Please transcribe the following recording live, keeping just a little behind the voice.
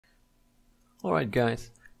Alright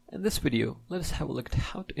guys, in this video let us have a look at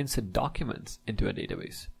how to insert documents into a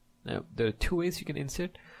database. Now there are two ways you can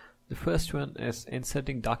insert. The first one is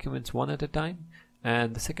inserting documents one at a time,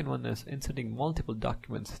 and the second one is inserting multiple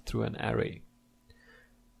documents through an array.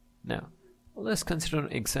 Now let's consider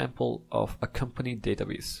an example of a company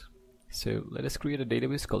database. So let us create a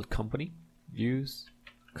database called company. Use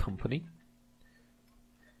company.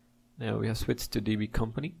 Now we have switched to DB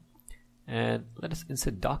company, and let us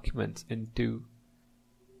insert documents into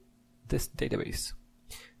this database.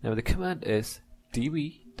 Now the command is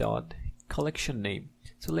db.collectionName.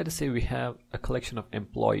 So let us say we have a collection of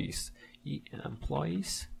employees.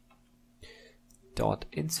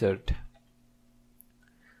 Employees.insert.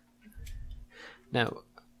 Now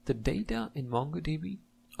the data in MongoDB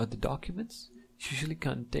or the documents usually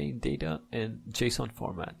contain data in JSON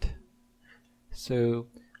format. So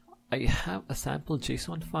I have a sample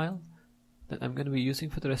JSON file that I'm going to be using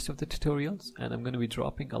for the rest of the tutorials, and I'm going to be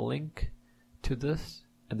dropping a link to this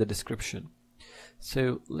in the description.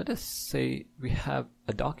 So let us say we have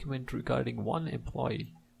a document regarding one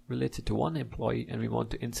employee, related to one employee, and we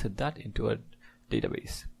want to insert that into a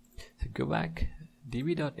database. So go back,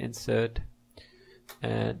 db.insert,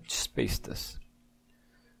 and just paste this.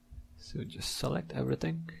 So just select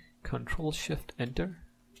everything, Control Shift Enter.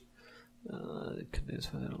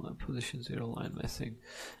 Contains position 0, line missing.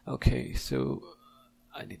 Okay, so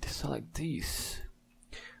I need to select these.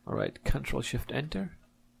 Alright, Control Shift Enter,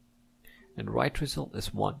 and right result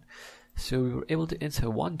is 1. So we were able to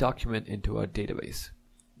insert one document into our database.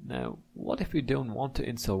 Now what if we don't want to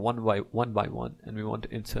insert one by one and we want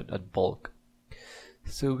to insert at bulk?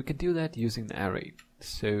 So we can do that using the array.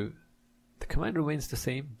 So the command remains the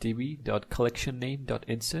same,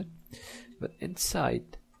 db.collectionName.insert, but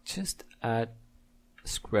inside just add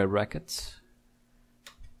square brackets,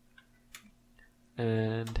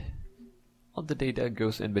 and all the data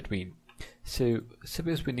goes in between. So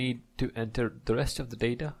suppose we need to enter the rest of the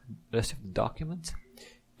data, rest of the documents,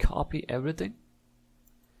 copy everything,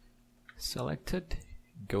 select it,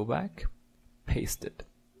 go back, paste it.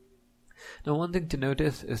 Now one thing to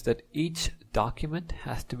notice is that each document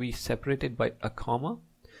has to be separated by a comma,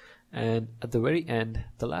 and at the very end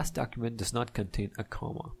the last document does not contain a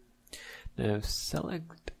comma. Now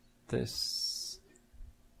select this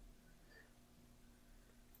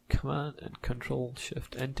command and Control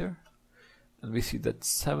Shift Enter, and we see that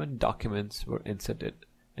 7 documents were inserted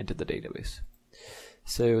into the database.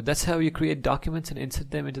 So that's how you create documents and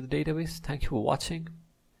insert them into the database. Thank you for watching.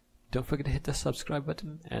 Don't forget to hit the subscribe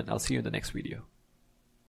button, and I'll see you in the next video.